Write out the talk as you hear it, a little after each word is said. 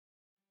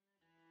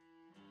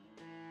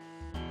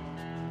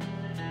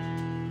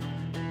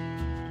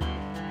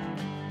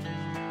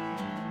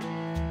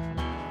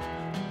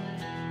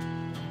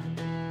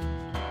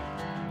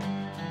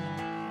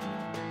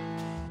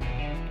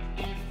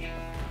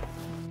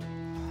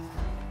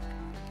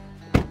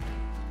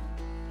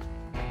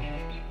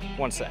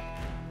One sec.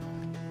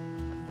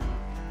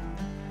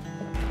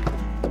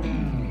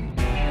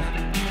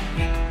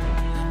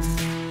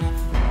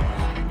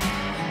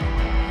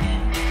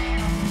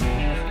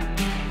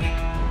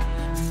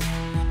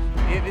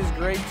 It is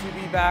great to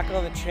be back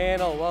on the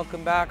channel.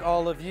 Welcome back,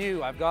 all of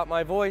you. I've got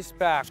my voice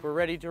back. We're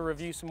ready to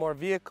review some more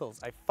vehicles.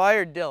 I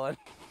fired Dylan.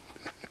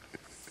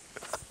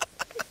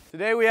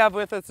 Today we have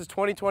with us this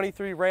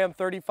 2023 Ram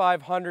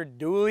 3500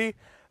 dually.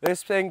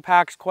 This thing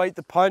packs quite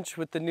the punch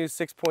with the new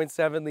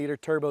 6.7 liter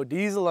turbo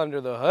diesel under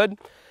the hood.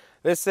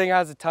 This thing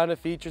has a ton of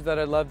features that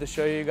I'd love to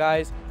show you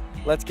guys.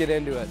 Let's get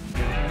into it.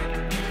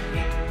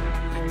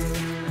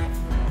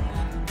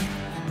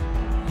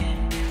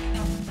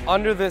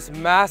 Under this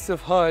massive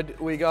hood,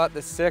 we got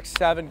the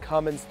 6.7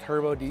 Cummins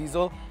turbo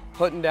diesel,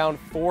 putting down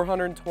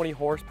 420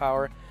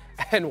 horsepower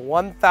and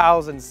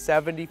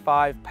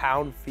 1,075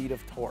 pound-feet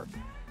of torque.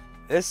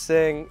 This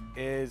thing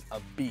is a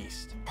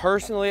beast.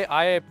 Personally,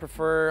 I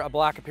prefer a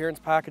black appearance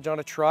package on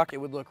a truck. It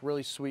would look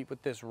really sweet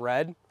with this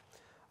red.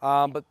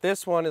 But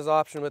this one is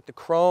optioned with the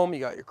chrome.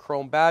 You got your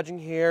chrome badging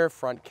here,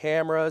 front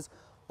cameras,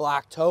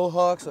 black tow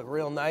hooks, look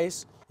real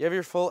nice. You have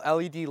your full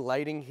LED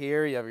lighting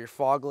here. You have your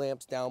fog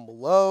lamps down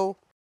below.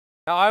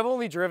 Now, I've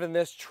only driven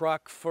this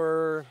truck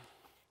for,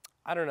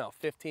 I don't know,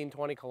 15,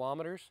 20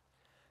 kilometers.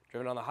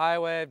 Driven on the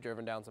highway, I've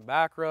driven down some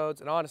back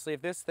roads. And honestly,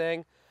 if this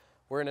thing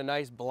were in a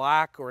nice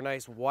black or a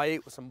nice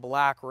white with some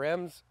black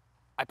rims,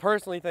 I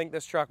personally think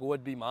this truck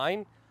would be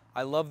mine.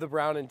 I love the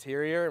brown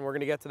interior, and we're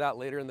gonna get to that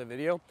later in the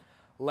video.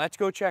 Let's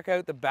go check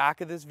out the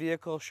back of this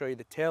vehicle, show you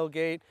the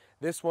tailgate.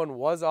 This one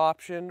was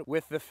optioned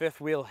with the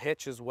fifth wheel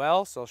hitch as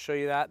well, so I'll show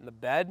you that in the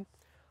bed.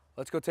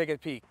 Let's go take a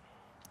peek.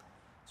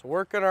 So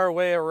working our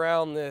way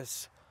around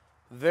this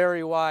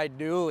very wide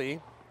dually,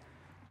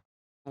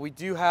 we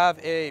do have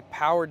a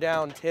power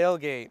down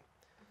tailgate.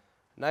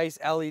 Nice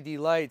LED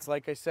lights.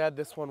 Like I said,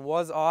 this one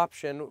was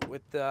optioned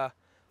with the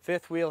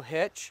fifth wheel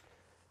hitch.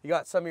 You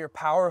got some of your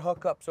power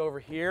hookups over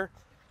here.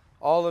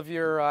 All of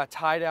your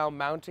tie down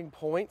mounting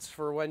points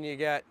for when you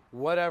get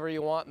whatever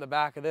you want in the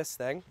back of this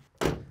thing.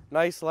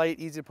 Nice light,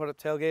 easy to put up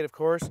tailgate, of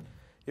course.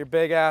 Your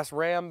big ass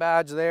Ram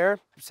badge there.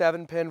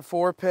 7-pin,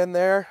 4-pin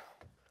there.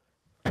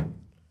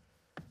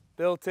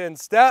 Built-in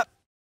step.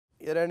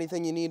 Get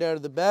anything you need out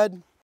of the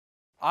bed.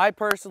 I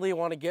personally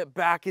want to get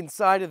back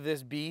inside of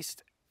this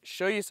beast,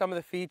 show you some of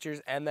the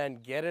features, and then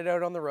get it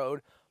out on the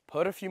road,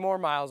 put a few more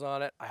miles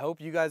on it. I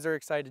hope you guys are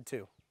excited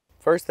too.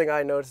 First thing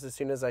I noticed as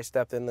soon as I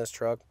stepped in this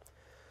truck,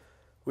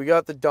 we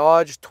got the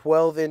Dodge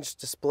 12-inch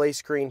display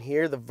screen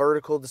here, the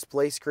vertical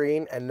display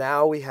screen, and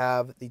now we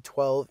have the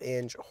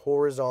 12-inch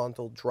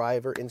horizontal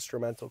driver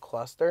instrumental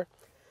cluster.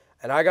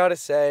 And I gotta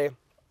say,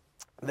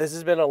 this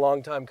has been a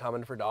long time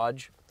coming for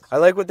Dodge. I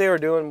like what they were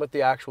doing with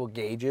the actual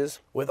gauges.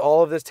 With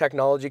all of this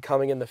technology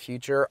coming in the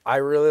future, I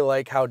really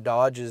like how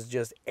Dodge is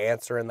just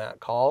answering that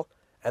call,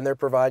 and they're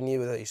providing you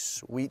with a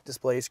sweet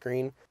display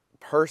screen.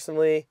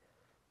 Personally,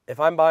 if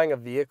I'm buying a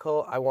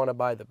vehicle, I want to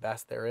buy the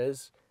best there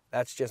is.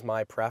 That's just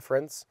my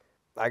preference.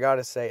 I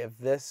gotta say, if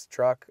this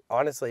truck,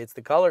 honestly, it's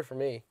the color for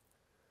me.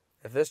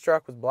 If this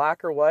truck was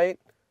black or white,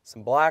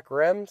 some black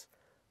rims,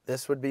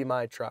 this would be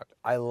my truck.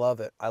 I love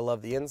it. I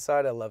love the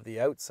inside, I love the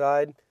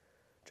outside,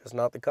 just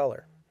not the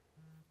color.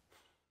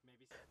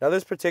 Now,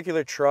 this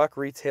particular truck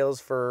retails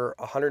for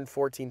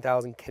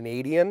 114,000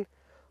 Canadian,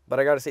 but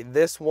I gotta say,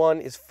 this one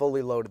is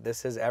fully loaded.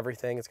 This is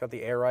everything. It's got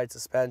the air ride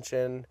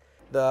suspension,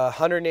 the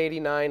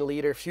 189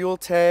 liter fuel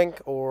tank,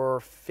 or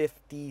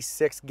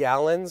 56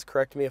 gallons.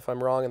 Correct me if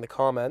I'm wrong in the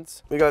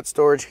comments. We got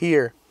storage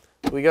here.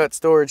 We got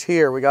storage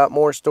here. We got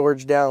more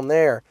storage down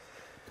there.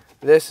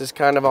 This is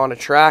kind of on a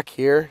track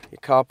here. Your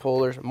cup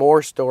holders,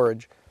 more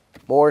storage,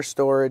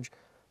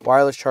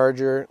 wireless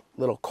charger,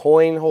 little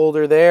coin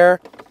holder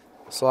there.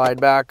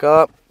 Slide back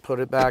up, put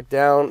it back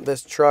down.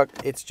 This truck,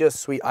 it's just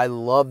sweet. I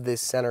love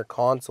this center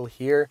console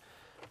here.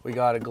 We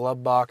got a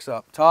glove box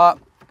up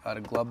top, got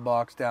a glove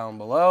box down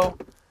below.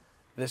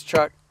 This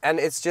truck, and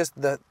it's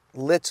just the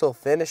little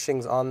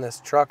finishings on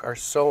this truck are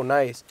so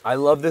nice. I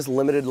love this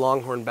limited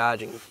Longhorn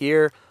badging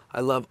here.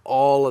 I love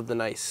all of the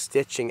nice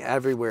stitching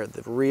everywhere,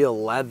 the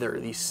real leather.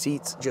 These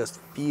seats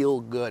just feel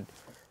good.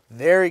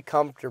 Very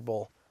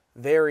comfortable,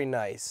 very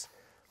nice.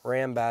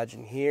 Ram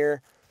badging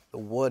here. The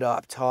wood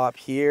up top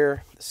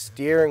here, the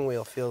steering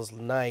wheel feels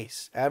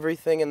nice.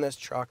 Everything in this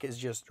truck is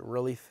just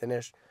really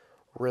finished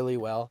really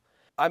well.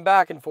 I'm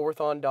back and forth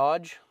on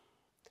Dodge.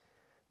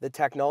 The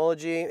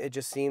technology, it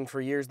just seemed for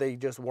years they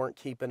just weren't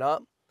keeping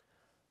up.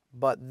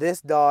 But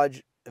this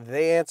Dodge,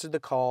 they answered the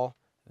call,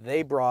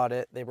 they brought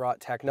it, they brought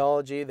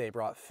technology, they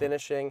brought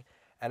finishing,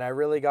 and I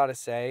really gotta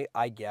say,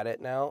 I get it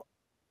now.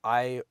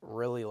 I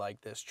really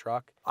like this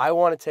truck. I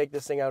want to take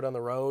this thing out on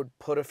the road,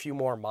 put a few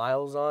more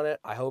miles on it.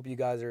 I hope you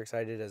guys are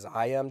excited as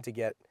I am to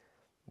get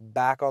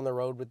back on the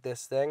road with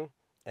this thing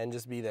and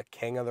just be the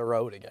king of the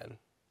road again.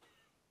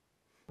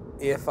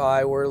 If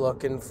I were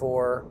looking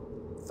for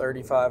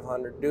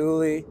 3500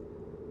 dually,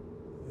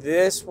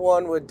 This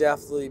one would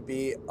definitely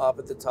be up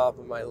at the top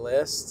of my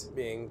list,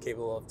 being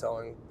capable of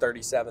towing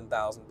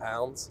 37,000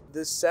 pounds.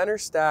 This center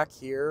stack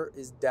here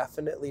is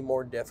definitely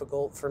more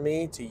difficult for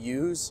me to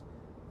use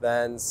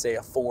than, say,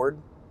 a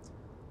Ford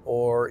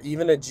or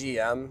even a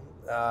GM.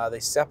 They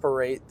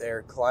separate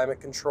their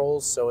climate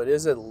controls, so it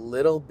is a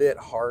little bit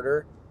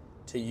harder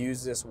to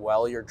use this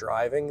while you're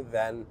driving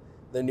than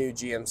the new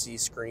GMC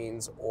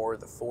screens or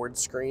the Ford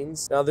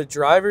screens. Now, the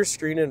driver's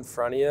screen in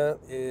front of you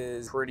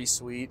is pretty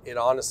sweet. It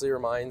honestly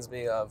reminds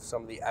me of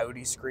some of the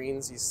Audi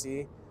screens you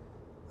see.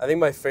 I think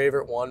my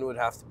favorite one would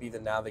have to be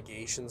the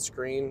navigation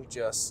screen,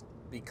 just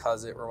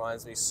because it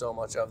reminds me so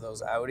much of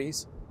those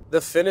Audis. The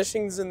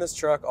finishings in this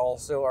truck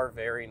also are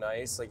very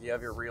nice. Like, you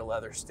have your real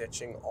leather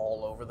stitching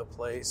all over the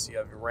place. You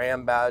have your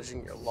Ram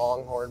badging, your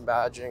Longhorn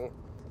badging.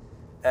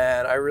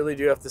 And I really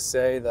do have to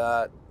say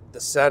that the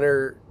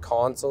center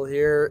console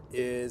here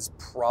is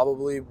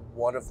probably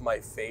one of my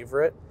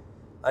favorite.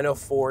 I know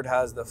Ford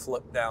has the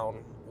flip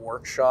down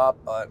workshop,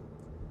 but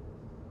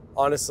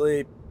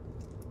honestly,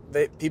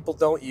 people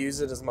don't use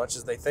it as much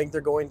as they think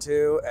they're going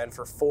to. And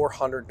for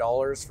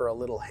 $400 for a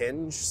little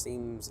hinge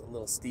seems a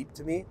little steep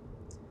to me.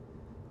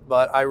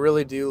 But I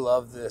really do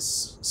love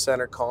this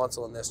center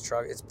console in this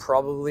truck. It's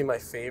probably my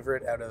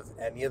favorite out of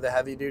any of the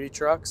heavy duty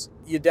trucks.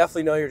 You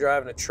definitely know you're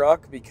driving a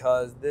truck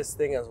because this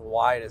thing is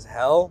wide as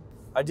hell.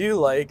 I do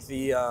like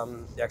the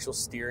actual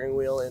steering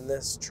wheel in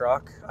this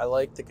truck. I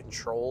like the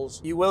controls.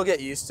 You will get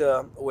used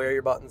to where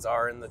your buttons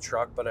are in the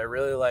truck, but I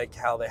really like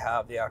how they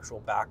have the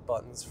actual back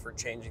buttons for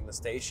changing the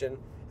station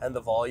and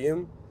the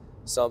volume,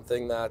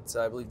 something that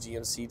I believe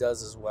GMC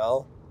does as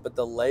well. But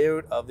the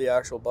layout of the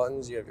actual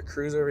buttons, you have your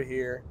cruise over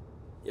here,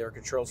 you have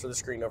controls for the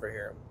screen over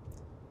here.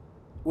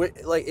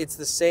 Like, it's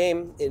the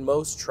same in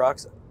most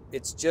trucks.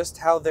 It's just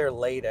how they're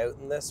laid out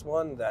in this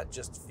one that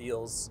just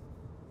feels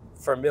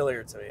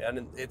familiar to me,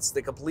 and it's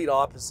the complete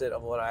opposite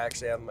of what I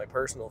actually have in my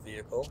personal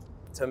vehicle.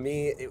 To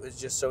me, it was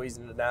just so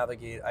easy to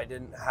navigate. I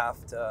didn't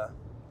have to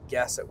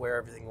guess at where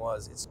everything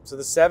was. So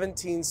the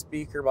 17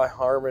 speaker by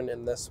Harman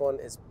in this one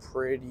is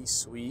pretty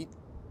sweet.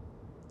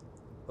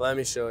 Let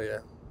me show you.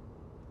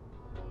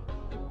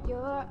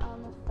 You're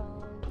on the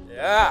phone.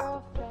 Yeah,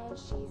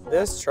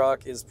 this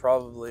truck is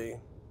probably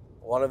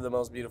one of the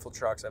most beautiful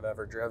trucks I've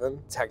ever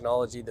driven.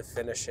 Technology, the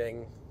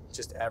finishing,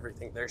 just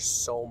everything. There's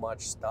so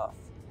much stuff.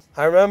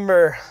 I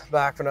remember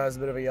back when I was a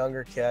bit of a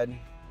younger kid,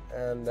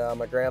 and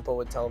my grandpa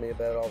would tell me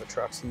about all the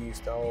trucks he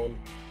used to own,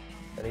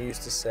 and he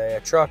used to say, a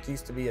truck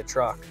used to be a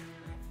truck,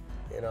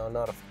 you know,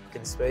 not a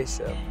fucking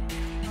spaceship.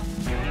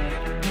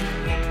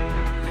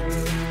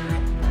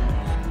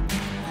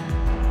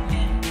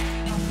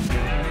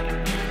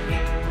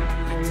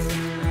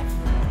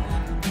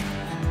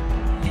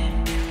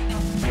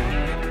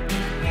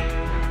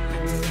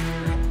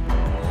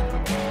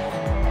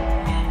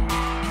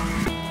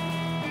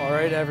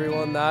 Alright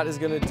everyone, that is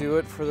going to do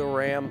it for the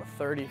Ram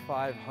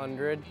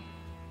 3500.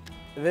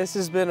 This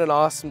has been an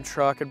awesome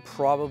truck and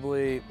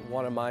probably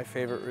one of my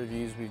favorite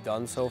reviews we've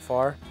done so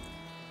far.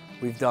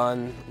 We've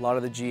done a lot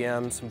of the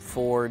GMs, some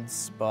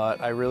Fords,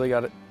 but I really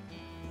got it.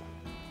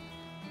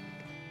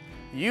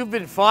 You've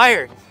been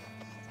fired!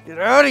 Get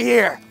out of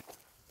here!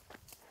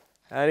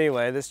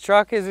 Anyway, this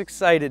truck has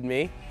excited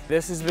me.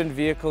 This has been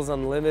Vehicles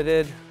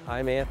Unlimited.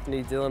 I'm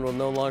Anthony. Dylan will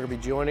no longer be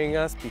joining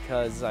us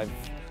because I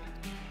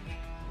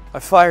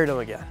fired him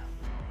again.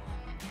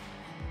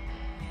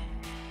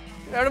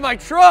 Get out of my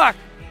truck!